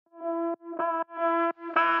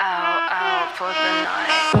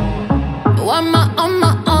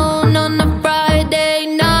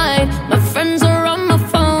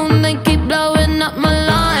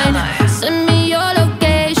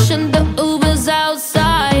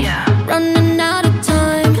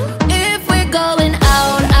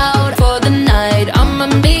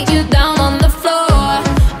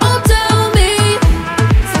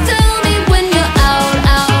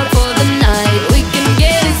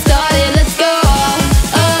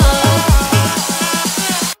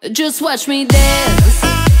Just watch me dance.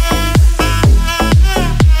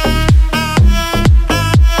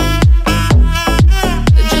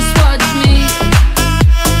 Just watch me.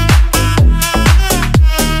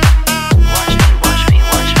 Watch me.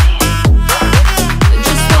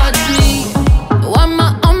 Just watch me. I'm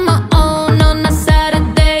on my own on a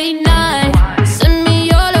Saturday night. Send me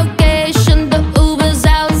your location, the Uber's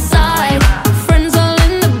outside. Friends all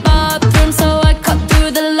in the bathroom, so I cut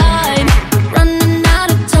through the line. Running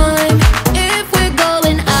out of time. If we're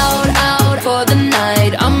going out for the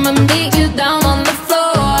night, I'ma meet you down on the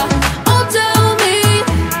floor. Oh, tell me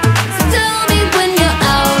when you're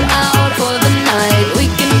out for the night. We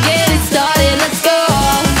can get it started, let's go.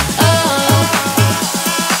 Oh,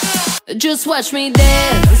 just watch me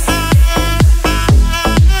dance.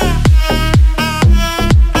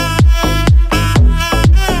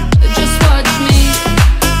 Just watch me.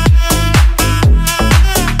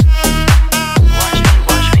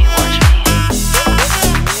 Watch me.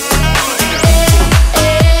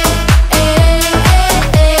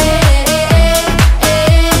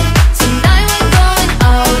 Tonight we're going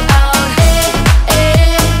out.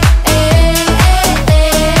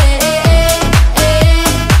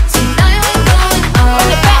 Tonight we're going out.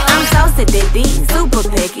 I'm so sedity, super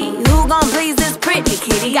picky. Who gon' please this pretty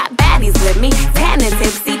kitty? Got baddies with me, tan and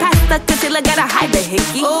tipsy. Pass the concealer, gotta hide the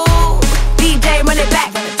hickey. Ooh, DJ run it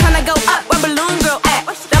back, tryna go up where Balloon Girl at.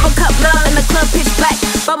 Double cup love in the club, pitch black.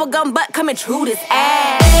 Bubblegum butt coming true this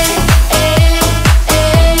ass.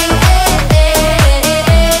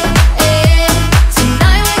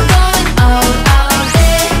 Tonight we're going out.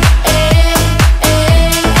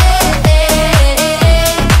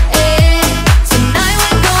 Tonight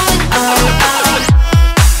we're going out.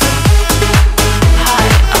 Hi,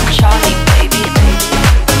 I'm Charlie, baby.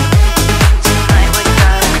 Tonight we're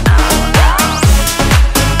going out.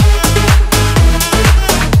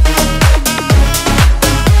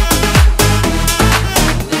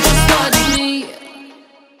 Just watch me.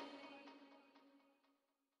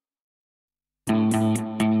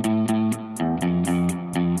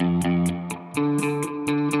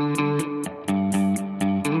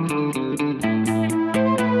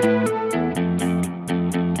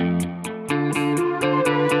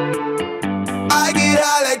 I get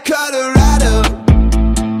high like Colorado.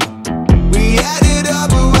 We had it all,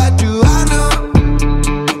 but what do I know?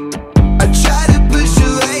 I try to push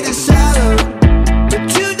away the sorrow, but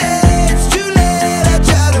today it's too late. I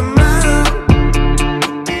try tomorrow.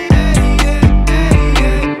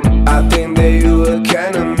 I think that you were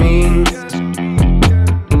kinda mean.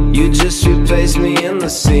 You just replaced me in the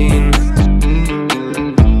scene.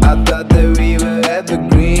 I thought that we were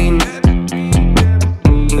evergreen,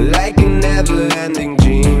 like a never-ending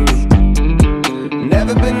dream.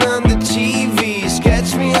 Never been on the TV.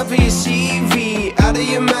 Sketch me up for your CV. Out of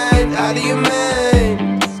your mind, out of your mind.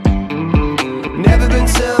 Never been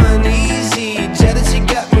so uneasy. Jealousy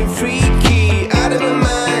got me freaky. Out of my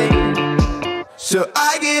mind. So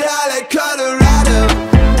I get high like Colorado.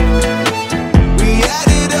 We had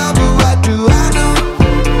it all, but what do I know?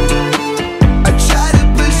 I try to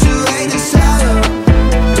push away the sorrow,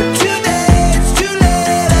 but today it's too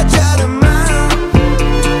late. I try tomorrow.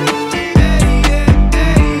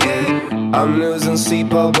 I'm losing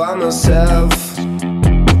sleep all by myself.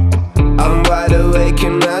 I'm wide awake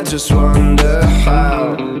and I just wonder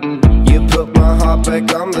how you put my heart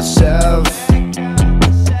back on the shelf.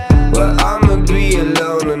 Well, I'ma be a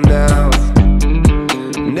loner now.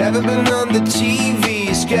 Never been on the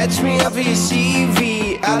TV. Sketch me up for your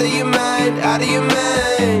CV. Out of your mind, out of your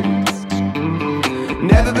mind.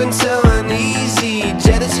 Never been so uneasy.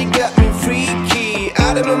 Jealousy got me freaky.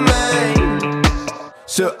 Out of my mind.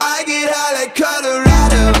 So I get high like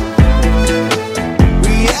Colorado.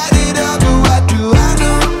 We had it all, but what do I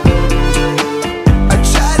know? I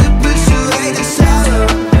try to push away the sorrow,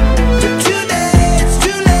 but today it's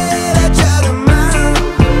too late. I try tomorrow.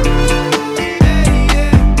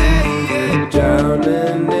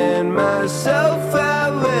 Drowning in my sofa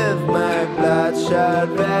with my bloodshot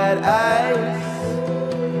red eyes,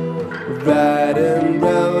 riding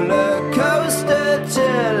roller coaster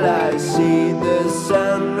till I see the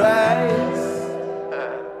sunrise.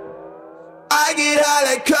 I get high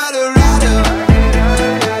like Colorado.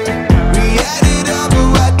 We had it all, but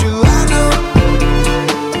what do I know?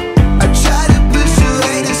 I try to push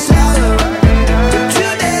away the sorrow, but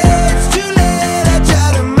today it's too late. I try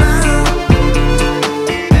tomorrow.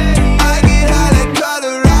 I get high like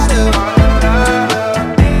Colorado.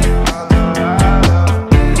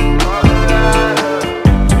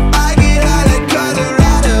 I get high like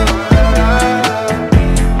Colorado.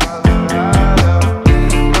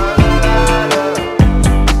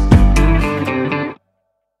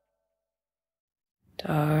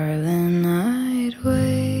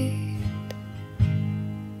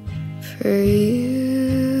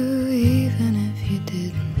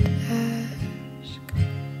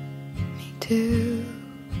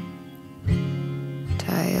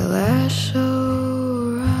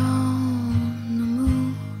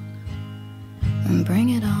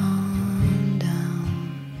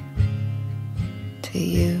 to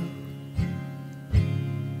you.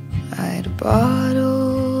 I'd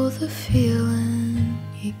bottle the feeling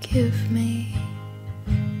you give me,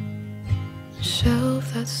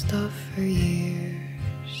 shelve that stuff for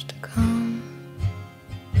years to come.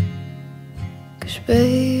 'Cause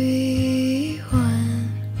baby,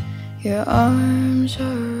 when your arms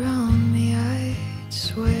are around me, I'd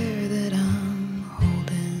swear that I'm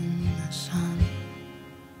holding the sun.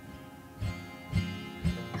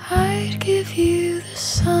 I'd give you the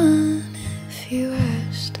sun if you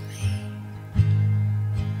asked me.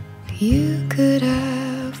 You could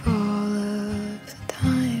have all of the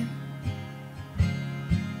time.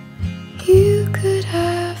 You could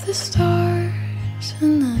have the stars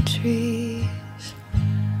and the trees.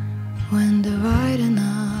 When dividing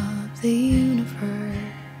up the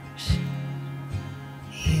universe,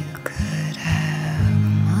 you could have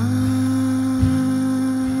mine.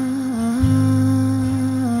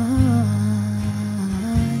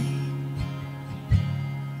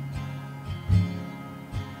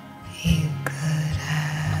 You could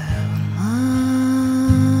have mine.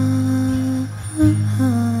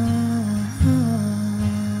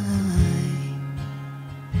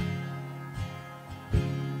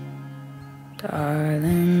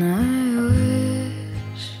 Darling, I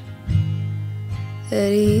wish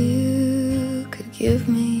that you could give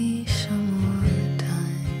me some more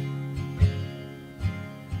time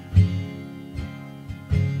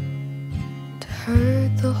to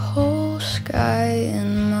hurt the whole sky in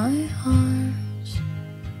my arms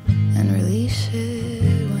and release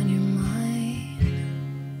it when you're mine.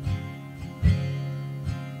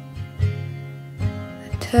 I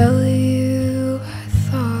tell you I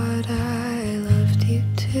thought I loved you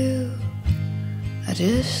too. I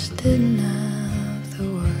just didn't have the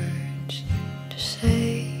words to say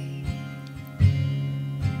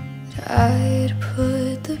that I'd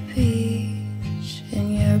put the beach in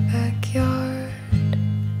your backyard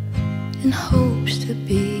in hopes to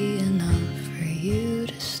be enough for you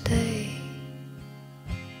to stay.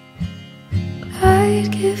 I'd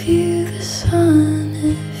give you the sun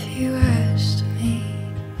if you asked me.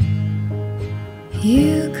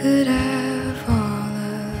 You could have all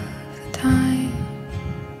of the time.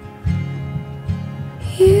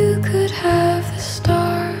 You could have the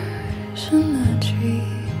stars and the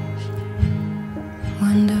trees.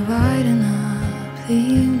 When dividing up the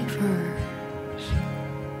universe,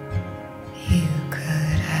 you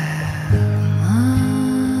could have mine.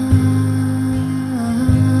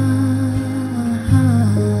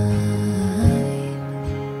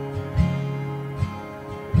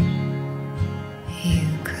 You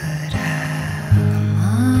could have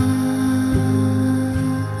mine.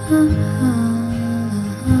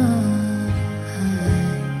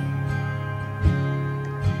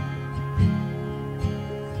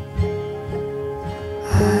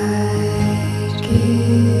 I'd give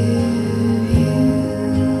you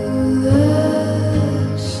the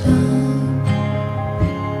sun.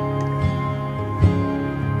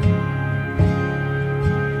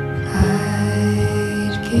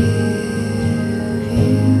 I'd give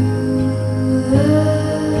you the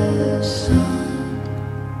sun.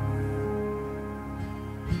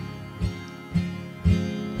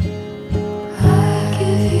 I'd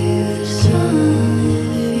give you the sun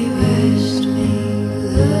if you asked me.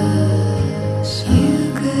 You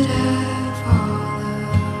could have all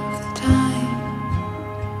of the time.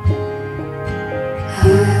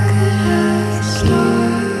 You could have the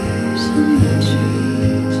stars and the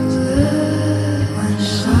trees. When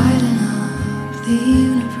sliding up the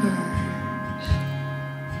universe,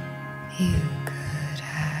 you could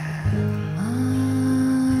have mine.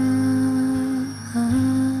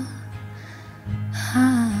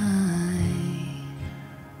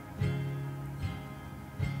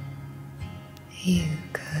 You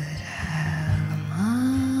could have mine.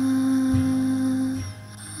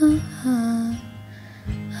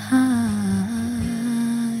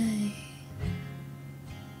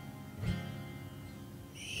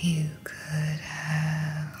 You could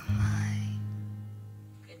have mine.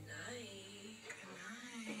 Good night. Good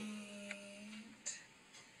night.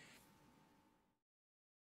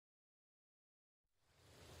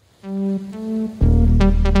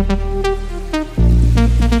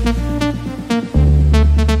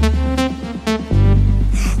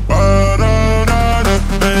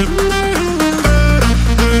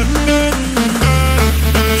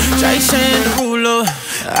 Jason Derulo,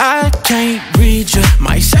 I can't read you.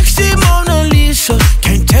 My sexy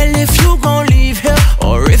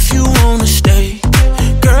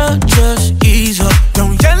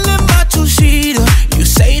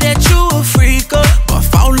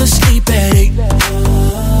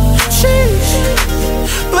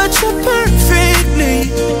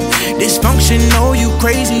Dysfunctional, you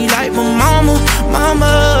crazy like my mama,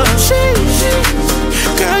 mama.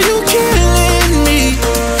 Girl, you killing me,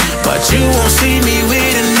 but you won't see me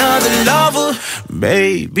with another lover.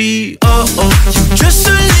 Baby, you just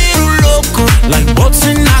a little loco, like boats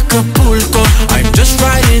in Acapulco. I'm just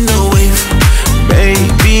riding the wave.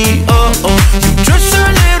 Baby, you just a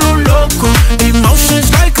little loco,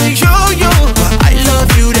 emotions like a yo-yo, but I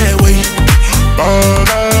love you that way.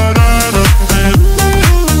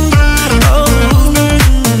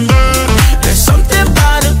 There's something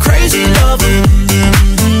about a crazy lover.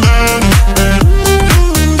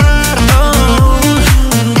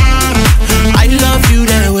 I love you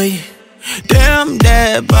that way. Damn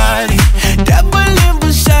that body, that Berlin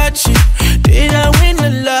Versace. Did I win the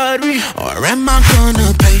lottery, or am I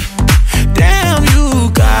gonna pay? Damn, you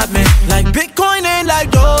got me like Bitcoin and like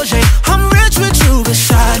Doge. I'm rich with you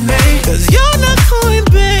beside me, cause you're not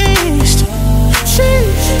coin-based.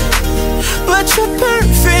 But you're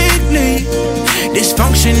perfectly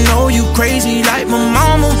dysfunctional, you crazy like my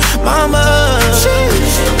mama, mama.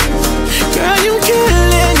 Girl, you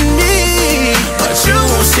killing me, but you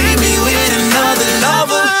won't see me with another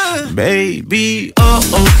lover. Baby,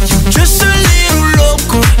 you just a little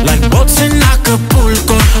loco, like boats in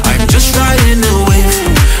Acapulco. I'm just riding the wave.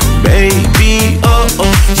 Baby, you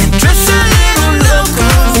just a little loco,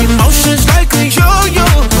 emotions like a yo-yo,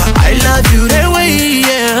 but I love you that way,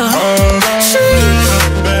 yeah.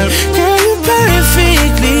 Girl, you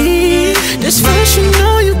perfectly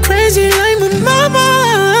dysfunctional, you crazy like my mama.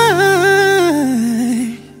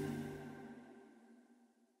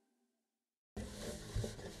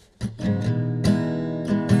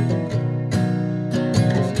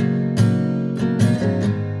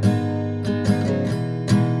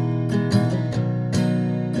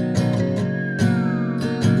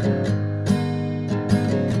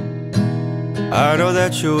 I know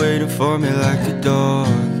that you're waiting for me like a dog,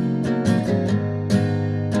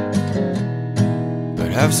 but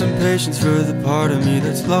have some patience for the part of me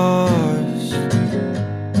that's lost.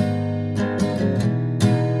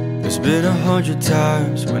 There's been 100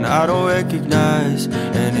 times when I don't recognize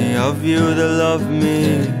any of you that love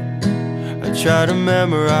me. I try to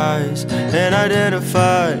memorize and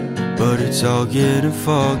identify, but it's all getting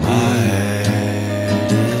foggy. My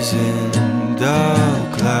head is in the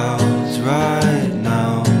clouds right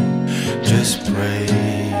now. Just pray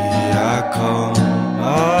I come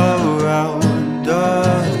around.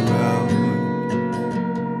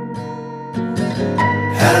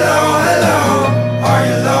 Hello, hello, are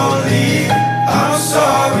you lonely? I'm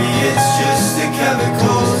sorry, it's just the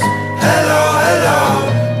chemicals. Hello, hello,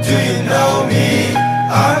 do you know me?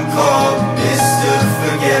 I'm called Mr.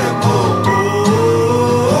 Forgettable.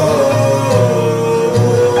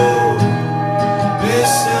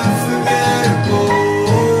 Mr. Forgettable.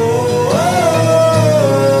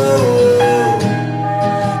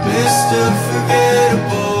 Mr.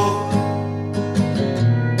 Forgettable.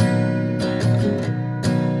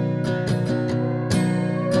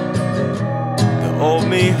 The old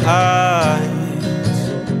me hides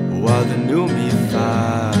while the new me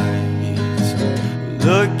fights.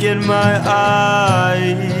 Look in my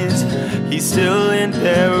eyes, he's still in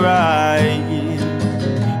there, right?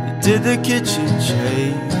 Did the kitchen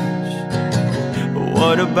change?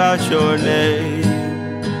 What about your name?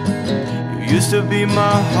 You used to be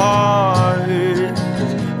my heart,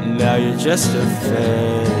 now you're just a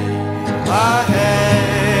fake. My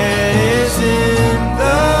head is in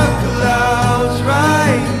the clouds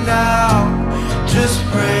right now. Just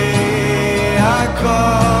pray I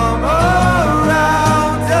come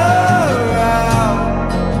around,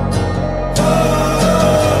 around.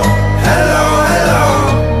 Oh. Hello, hello,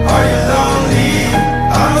 are you lonely?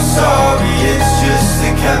 I'm sorry, it's just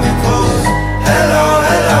the chemicals. Hello,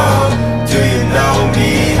 hello, do you know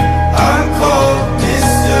me? I'm called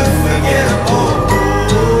Mr. Forgettable.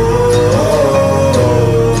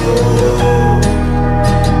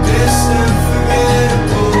 Mr.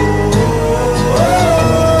 Forgettable.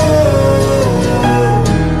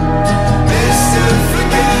 Mr.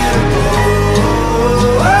 Forgettable.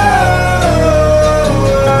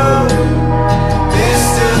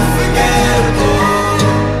 Mr. Forgettable.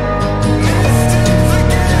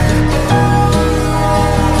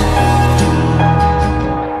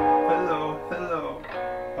 Hello, hello,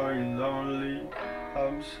 are you lonely?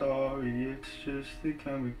 I'm sorry, it's just the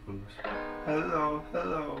chemicals. Hello,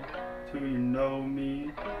 hello, do you know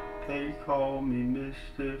me? They call me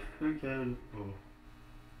Mr. Forgettable.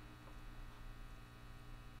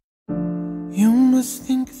 You must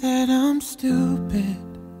think that I'm stupid.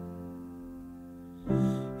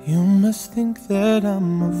 You must think that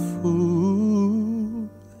I'm a fool.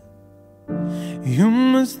 You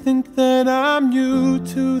must think that I'm new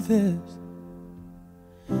to this,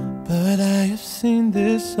 but I have seen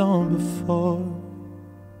this song before.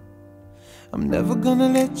 I'm never gonna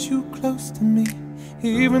let you close to me,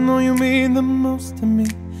 even though you mean the most to me.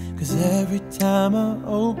 'Cause every time I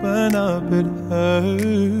open up it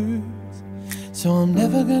hurts. So I'm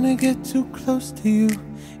never gonna get too close to you,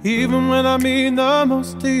 even when I mean the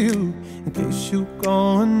most to you, in case you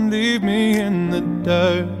go and leave me in the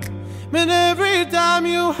dirt. But every time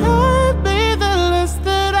you hurt me, the less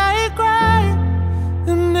that I cry.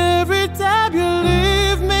 And every time you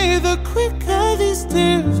leave me, the quicker these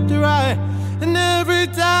tears dry. And every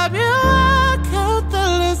time you walk out, the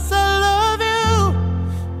less I love you.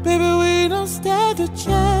 Baby, we don't stand a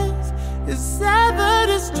chance. It's sad, but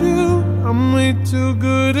it's true. I'm way too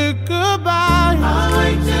good at goodbye. I'm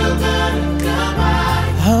way too good at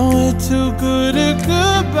goodbye. I'm way too good at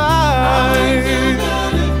goodbye. I'm way too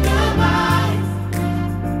good at goodbye.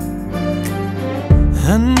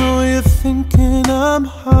 I know you're thinking I'm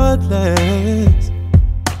heartless.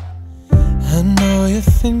 I know you're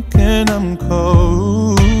thinking I'm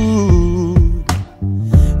cold.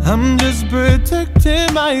 I'm just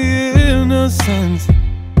protecting my innocence.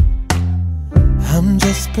 I'm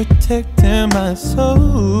just protecting my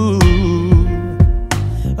soul.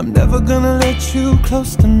 I'm never gonna let you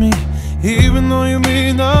close to me, even though you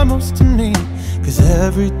mean the most to me. 'Cause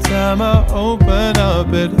every time I open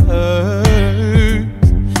up it hurts.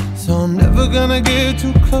 So I'm never gonna get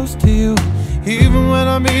too close to you, even when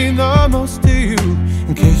I mean the most to you,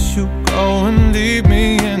 in case you go and leave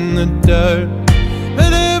me in the dirt.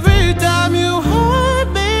 But every time you hurt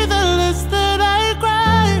me, the less that I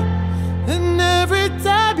cry. And every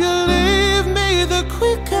time you leave me, the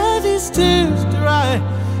quicker these tears dry.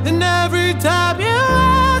 And every time you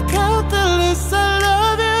walk out, the less I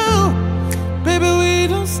love you. Baby, we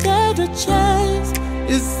don't stand a chance.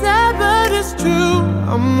 It's sad, but it's true.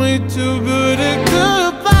 I'm way too good at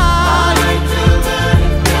goodbye. I'm way too good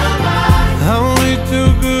at goodbye. I'm way too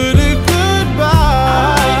good at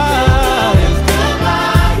goodbye.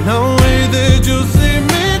 No way that you'll see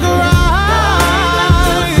me cry.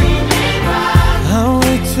 I'm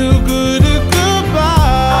way too good at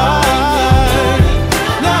goodbye.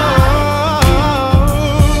 No,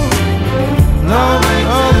 no,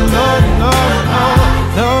 no, no, no,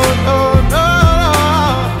 no, no, no, no,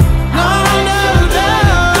 no,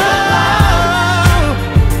 no.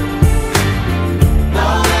 No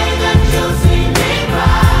way that you'll see me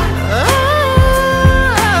cry.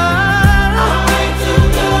 I'm way too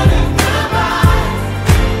good at goodbye.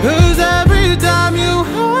 'Cause every time you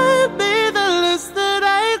hurt me, the less that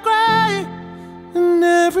I cry. And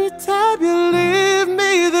every time you leave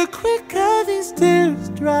me, the quicker these tears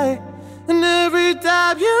dry. And every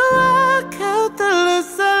time you walk out, the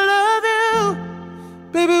less I love you.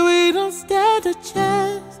 Baby, we don't stand a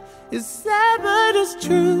chance. It's sad, but it's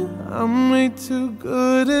true. I'm way too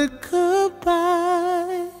good at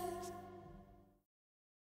goodbye.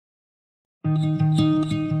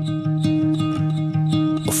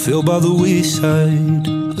 I fell by the wayside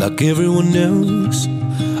like everyone else.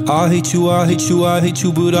 I hate you, I hate you, I hate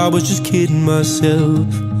you, but I was just kidding myself.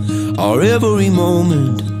 Our every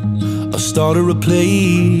moment I started a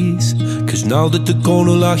place, 'cause now that they're gone,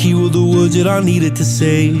 all I hear were the words that I needed to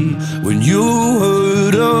say. When you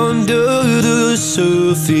hurt under the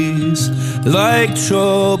surface, like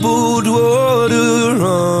troubled water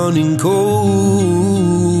running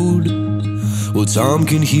cold. Well, time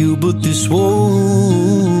can heal, but this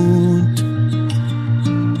won't.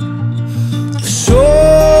 So,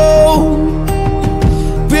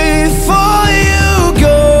 before you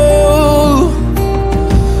go,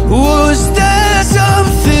 was there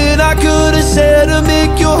something I could have said to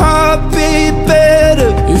make your heart beat better?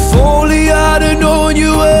 If only I'd have known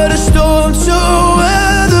you were the storm to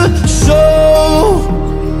weather. So,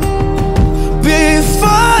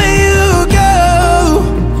 before you go,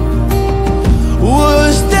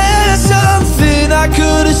 was there something I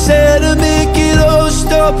could have said to make it all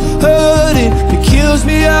stop hurting? It kills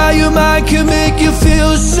me how your mind can make you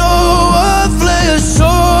feel so worthless.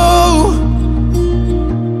 So,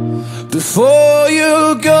 before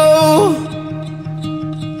you go,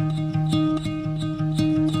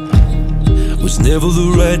 was never the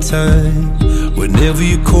right time, whenever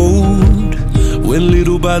you're cold. Went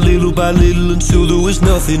little by little by little until there was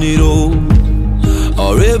nothing at all.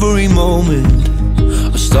 Our every moment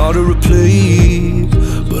I started to play,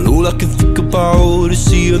 but all I can think about is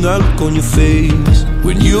seeing that look on your face.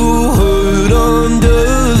 When you hurt under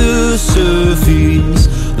the surface,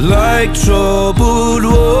 like troubled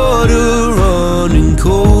water running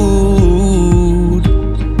cold.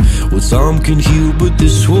 Well, Some can heal, but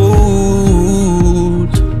this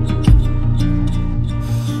won't.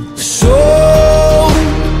 So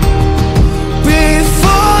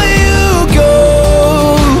before you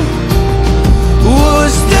go,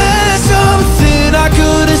 was there something I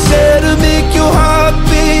could have said to make your heart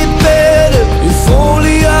beat better? If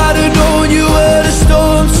only I'd have known you were the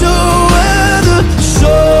storm to weather.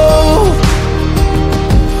 So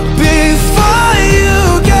before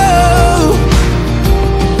you go,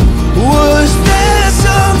 was there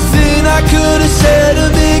something I could have said to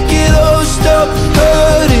make it all stop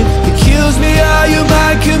hurting? It kills me how your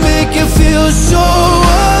mind can make you feel so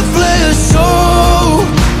worthless. So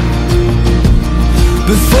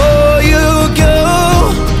before you go,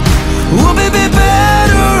 we'll be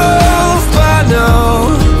better off by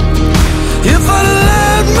now. If I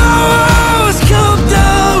let my walls come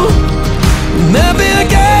down, maybe I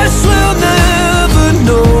guess we'll never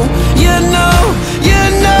know. You know, you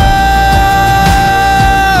know.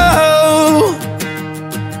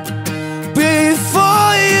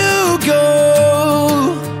 Before you go,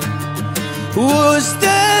 was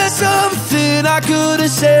there something I could have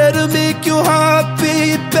said to make your heart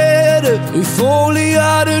beat better? If only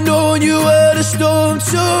I'd have known you were the storm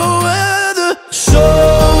to weather. So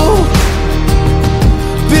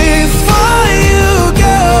before you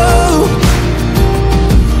go,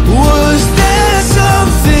 was there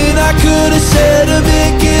something I could have said to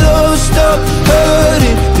make it all stop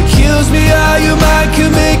hurting? It kills me how your mind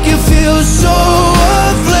can make you feel so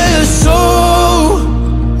worthless. So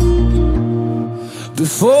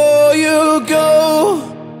before you go.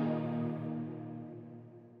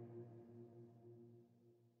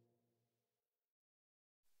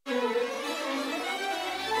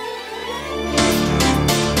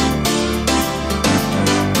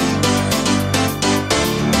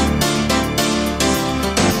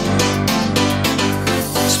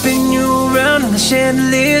 Spin you around on the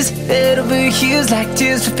chandeliers, head over heels like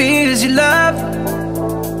tears for fears you love.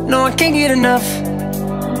 No, I can't get enough.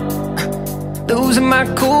 Losing my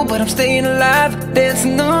cool, but I'm staying alive.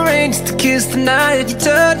 Dancing in the rain just to kiss the night that you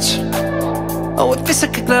touch. Oh, it feels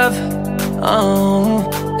like a glove. Oh,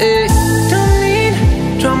 hey. Don't need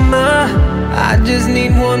drama, I just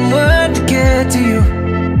need one word to get to you.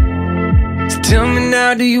 So tell me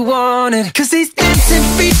now, do you want it? 'Cause these dancing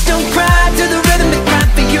feet don't cry to the rhythm they cry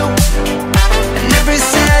for you. And every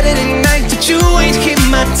Saturday night that you ain't keep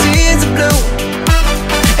my tears are blue.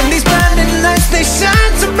 And these blinding lights, they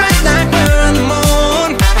shine so bright like we're on the moon.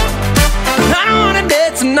 I don't wanna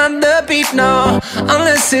dance another beat, no,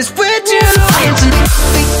 unless it's with you.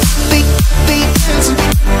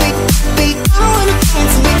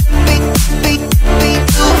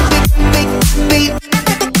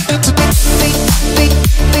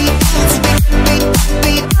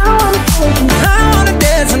 I wanna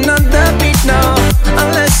dance another beat, no,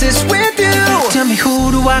 unless it's with you. Tell me,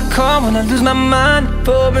 who do I call when I lose my mind?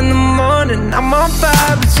 4 in the morning, I'm on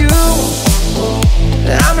fire with you.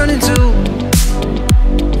 I'm running too.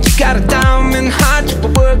 You got a diamond heart, you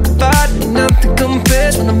work hard, nothing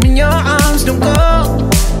compares when I'm in your arms. Don't go,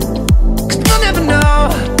 'cause you'll never know.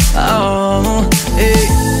 Oh, hey.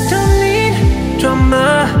 Don't need drama,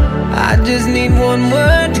 I just need one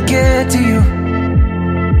word to get to you.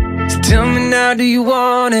 So tell me now, do you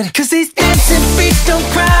want it? 'Cause these dancing feet don't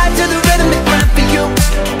cry to the rhythm they cry for you.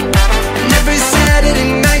 And every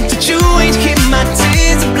Saturday night that you ain't keep my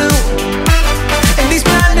tears are blue. And these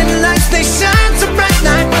blinding lights, they shine so bright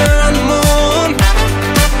like we're on the moon.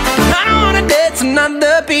 I don't wanna dance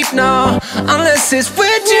another beat, no, unless it's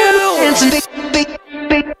with you.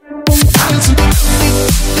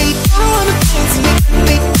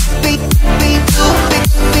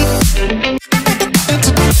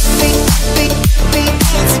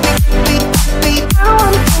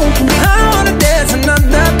 I wanna dance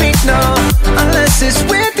another beat, no, unless it's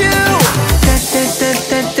with you.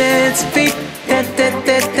 Dance feet,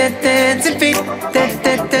 dance feet,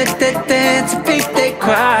 dance feet, they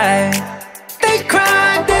cry, they cry.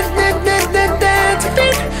 Dance feet,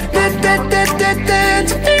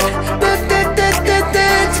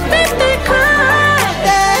 dance feet, they cry.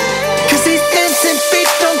 'Cause these dancing feet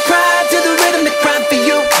don't cry to the rhythm they cry for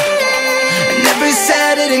you. And every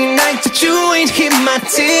Saturday night that you ain't keep my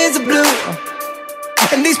tears are blue.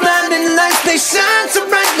 And these blinding lights, they shine so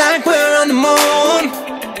bright like we're on the moon.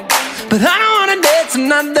 But I don't wanna dance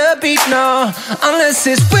another beat, no, unless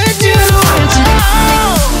it's with you.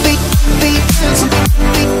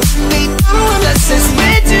 Unless it's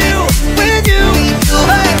with you, with you.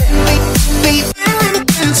 Hey.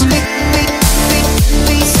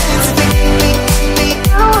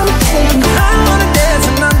 I wanna dance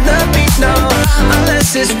another beat, no,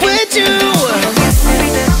 unless it's with you.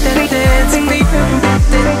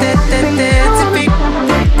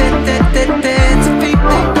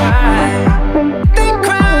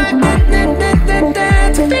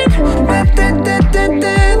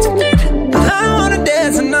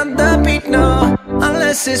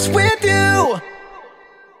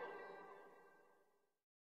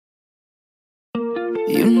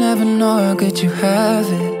 never know how good you have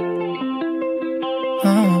it.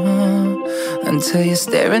 Until you're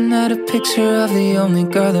staring at a picture of the only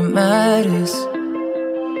girl that matters.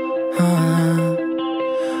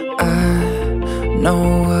 I know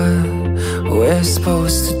what we're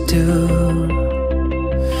supposed to do.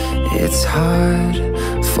 It's hard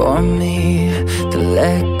for me to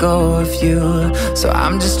let go of you, so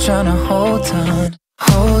I'm just trying to hold on,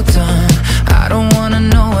 hold on. I don't wanna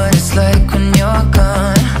know what it's like when you're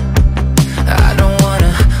gone. I don't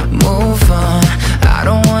wanna move on. I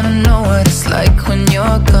don't wanna know what it's like when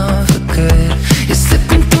you're gone for good. You're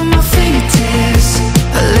slipping through my fingertips,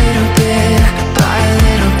 a little bit by a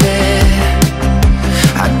little bit.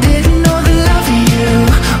 I didn't know that loving you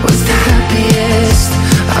was the happiest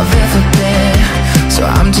I've ever been, so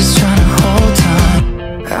I'm just trying to hold on.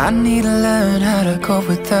 I need to learn how to cope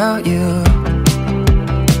without you.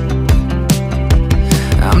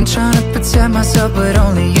 I'm trying to protect myself, but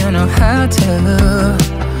only you know how to.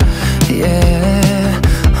 Yeah,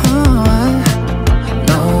 oh, I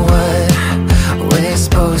know what we're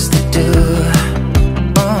supposed to do.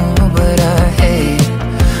 Oh, but I hate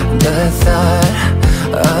the thought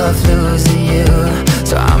of losing you,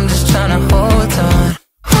 so I'm just trying to hold on.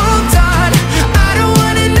 Hold on, I don't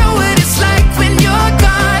wanna know what it's like when you're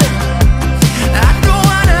gone. I don't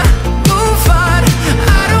wanna move on.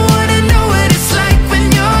 I don't wanna know what it's like when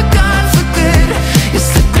you're gone for good. You're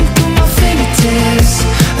slipping through my fingertips,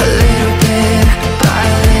 a little bit by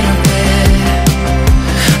a little bit.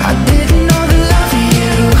 I didn't know that loving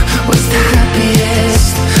you was the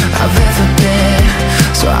happiest I've ever been,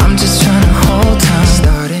 so I'm just trying to hold on.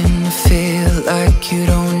 Starting to feel like you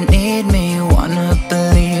don't need me. Wanna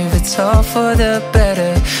believe it's all for the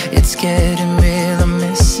better. It's getting real, I'm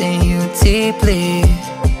missing you deeply,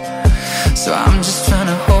 so I'm just trying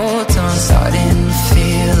to hold on. Starting to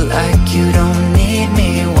feel like you don't need me.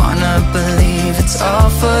 Wanna believe it's all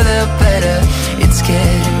for the better. It's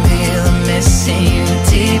getting real, I'm missing you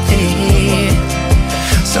deeply,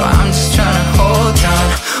 so I'm just trying to hold on.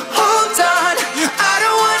 Hold on, I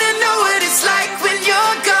don't wanna know what it's like when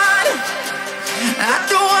you're gone. I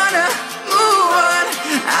don't wanna move on.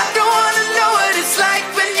 I don't wanna know what it's like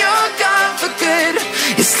when you're gone for good.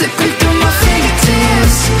 You're slipping through my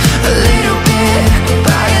fingertips, a little bit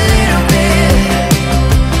by a little bit.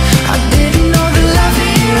 I didn't know that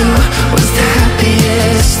loving you was the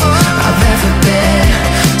happiest I've ever been,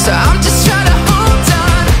 so I'm just trying to hold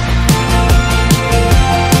on.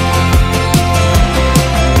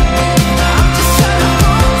 I'm just trying to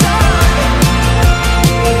hold on.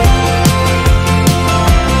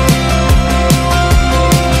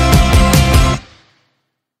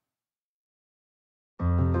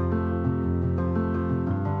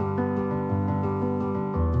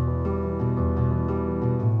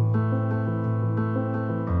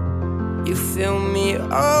 You fill me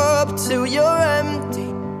up till you're empty.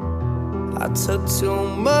 I took too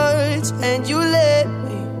much and you let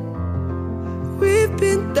me. We've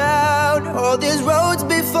been down all these roads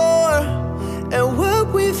before, and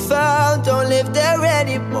what we found don't live there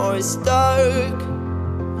anymore. It's dark,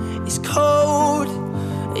 it's cold.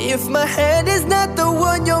 If my hand is not the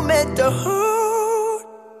one you're meant to hold,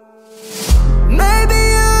 maybe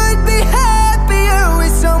you'd be happier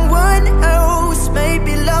with someone else.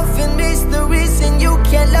 Maybe loving is the reason you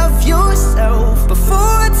can't love yourself.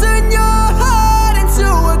 Before I turn your heart into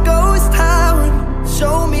a ghost town,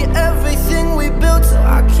 show me everything we built so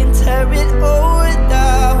I can tear it all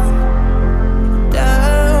down.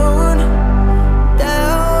 Down,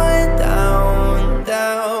 down, down,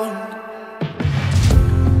 down.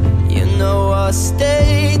 You know I'll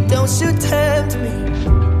stay, don't you tempt me,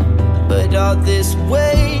 but all this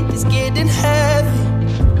weight is getting heavy.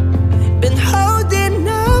 Been holding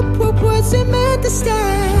up what wasn't meant to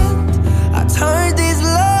stand. I turned this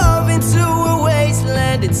love into a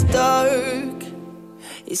wasteland. It's dark,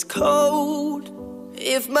 it's cold.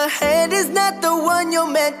 If my hand is not the one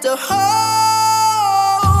you're meant to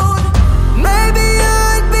hold, maybe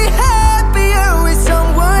you'd be happier with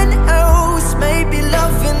someone else. Maybe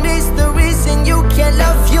loving is the reason you can't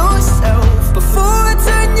love yourself. Before I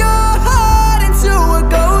turn your heart into a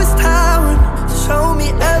ghost town, show me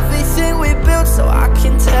everything we built so I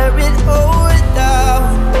can tear it all down.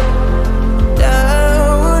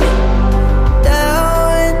 Down,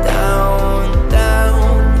 down, down,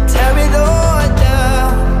 down. Tear it all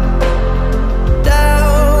down.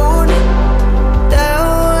 Down,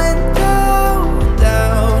 down, down,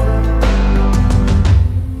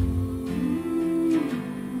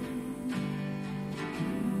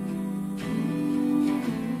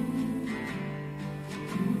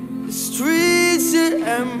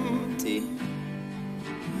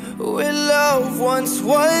 once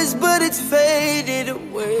was, but it's faded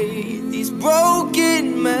away. These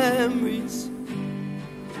broken memories,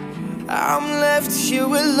 I'm left here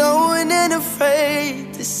alone and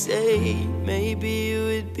afraid to say, maybe you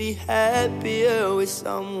would be happier with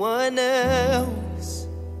someone else.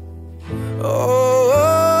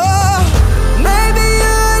 Oh, maybe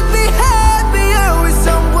you'd be happier with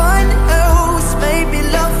someone else. Maybe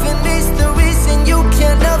loving is the reason you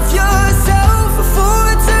can't love yourself. Before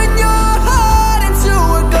I turn your heart into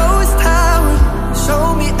a ghost town,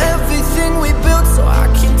 show me everything we built so I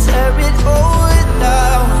can tear it all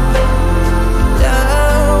down.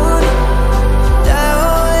 Down,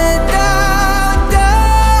 down, down,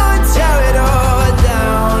 down, tear it all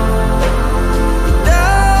down.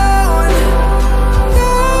 Down,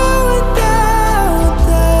 down, down,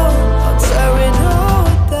 down, I'll tear it all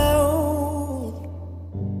down.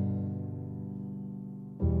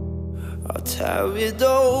 I'll tear it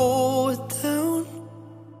all down.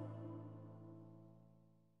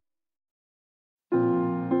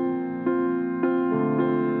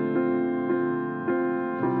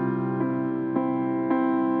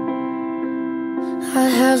 I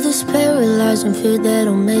have this paralyzing fear that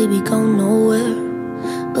I'll maybe go nowhere,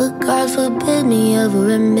 but God forbid me ever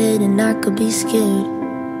admitting I could be scared.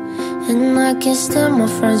 And I can't stand my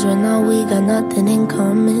friends right now, we got nothing in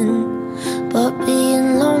common. But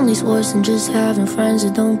being lonely's worse than just having friends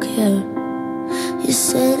that don't care. You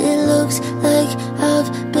said it looks like I've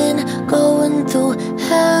been going through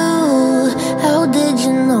hell. How did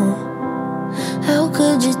you know? How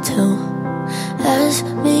could you tell? Ask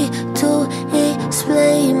me to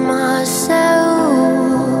explain myself.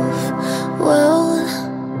 Well,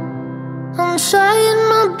 I'm trying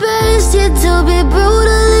my best here to be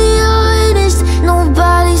brutally honest.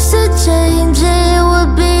 Nobody said change it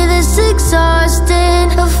would be this exhausting.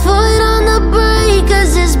 A foot on the brake,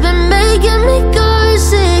 cause it's been making me car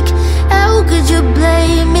sick. How could you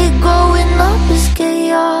blame me? Growing up is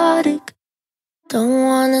chaotic. Don't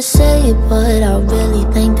wanna say it, but I really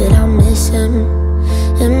think that I miss him.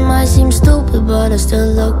 It might seem stupid, but I still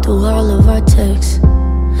look through all of our texts.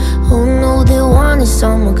 Who knew that wanting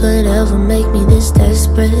someone could ever make me this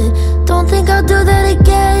desperate? Don't think I'll do that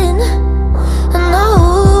again.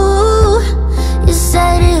 No, you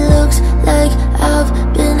said it looks like I've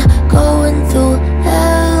been going through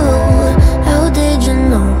hell. How did you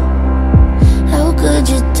know? How could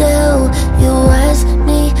you tell? You asked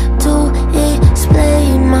me to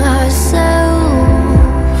explain myself.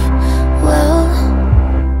 Well,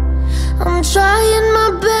 I'm trying my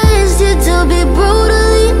best here to be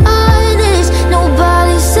brutally honest.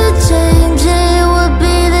 Nobody said change it would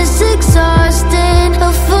be this exhausting.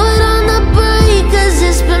 A foot on the brake, cause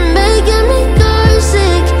it's been making me car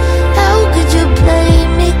sick. How could you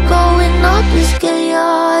blame me? Growing up is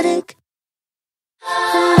chaotic.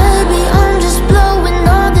 And maybe I'm just blowing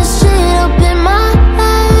all this shit up in my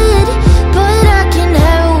head, but I can't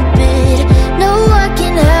help it. No, I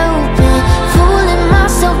can't help it. Fooling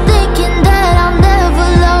myself thinking that I'll never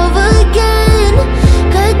love again.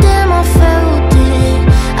 Goddamn, I felt it.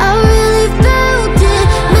 I really felt it.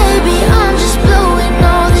 Maybe I'm just blowing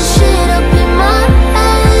all this shit up in my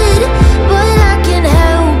head, but I can't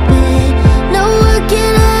help it. No, I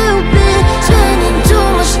can't help it. Spending too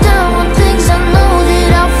much time on things I know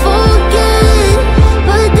that I'll forget,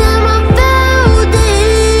 but damn, I felt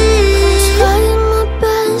it. Trying my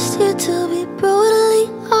best here to be brutally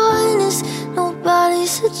honest.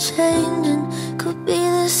 Nobody's a changing, could be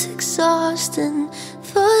this exhausting.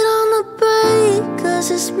 Foot on the brake, cause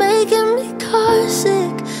it's making me car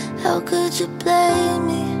sick. How could you blame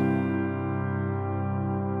me?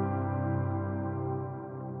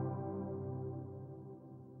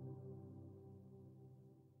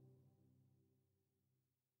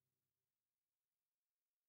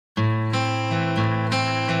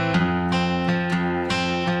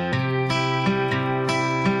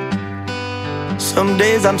 Some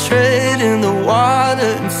days I'm treading the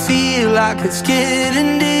water and feel like it's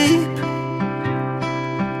getting deep.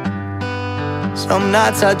 Some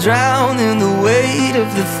nights I drown in the weight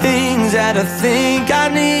of the things that I think I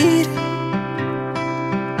need.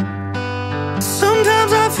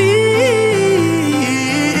 Sometimes I feel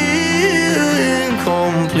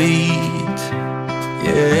incomplete,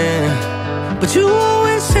 yeah. But you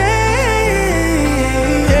always say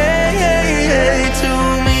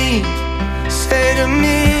to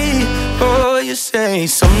me, oh, you say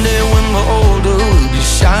someday when we're older we'll be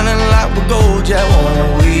shining like we're gold, yeah,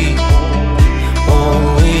 won't we?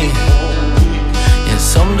 Won't we? And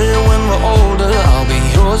someday when we're older I'll be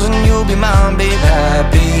yours and you'll be mine, babe,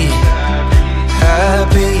 happy,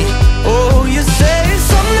 happy. Oh, you say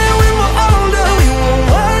someday when we're older we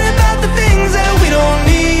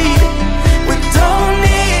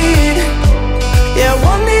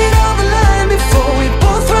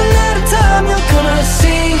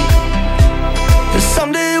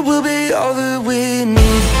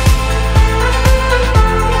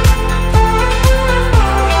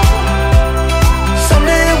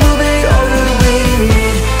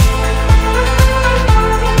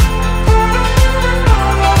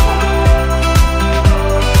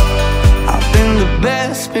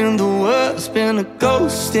just been a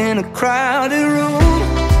ghost in a crowded room.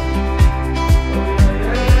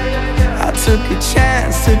 I took a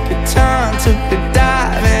chance, took a turn, took a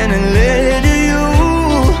dive, and it led to you.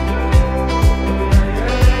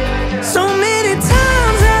 So many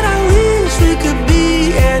times that I wish we could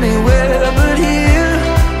be anywhere but here.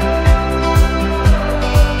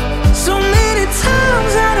 So many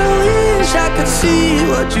times that I wish I could see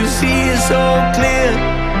what you see is so clear,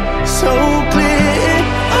 so clear.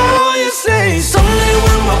 Oh, you say someday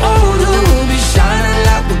when we're older we'll be shining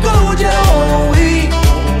like we're gold, yeah, won't we?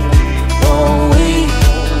 Won't we?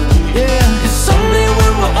 Yeah. 'Cause someday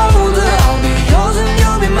when we're older I'll be yours and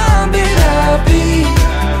you'll be mine, be happy,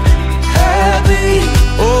 happy.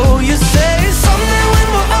 Oh, you say someday when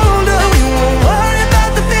we're older we won't worry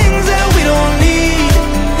about the things that we don't need,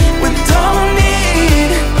 we don't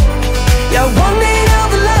need. Yeah, one day down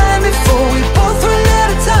the line before we both run out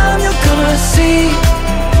of time, you're gonna see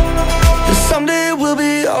that someday we'll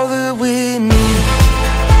be all that we need.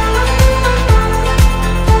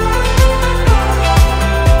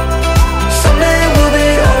 Someday we'll be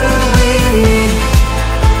all that we need.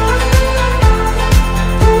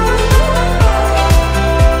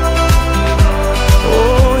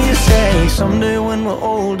 Oh, you say someday when we're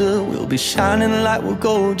older we'll be shining like we're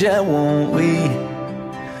gold, yeah, won't we?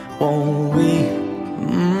 Won't we?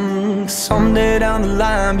 Someday down the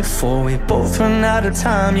line before we both run out of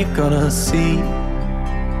time, you're gonna see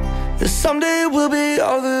that someday we'll be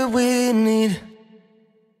all that we need.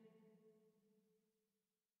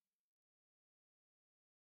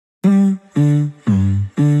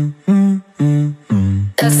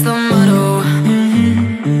 That's the motto.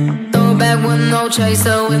 Throwback with no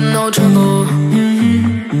chaser, with no trouble.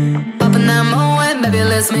 Popping that Moet, baby,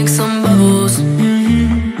 let's make some bubbles.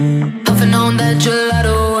 Puffing on that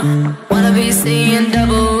gelato, wanna be seeing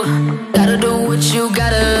double. Gotta do what you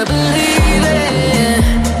gotta.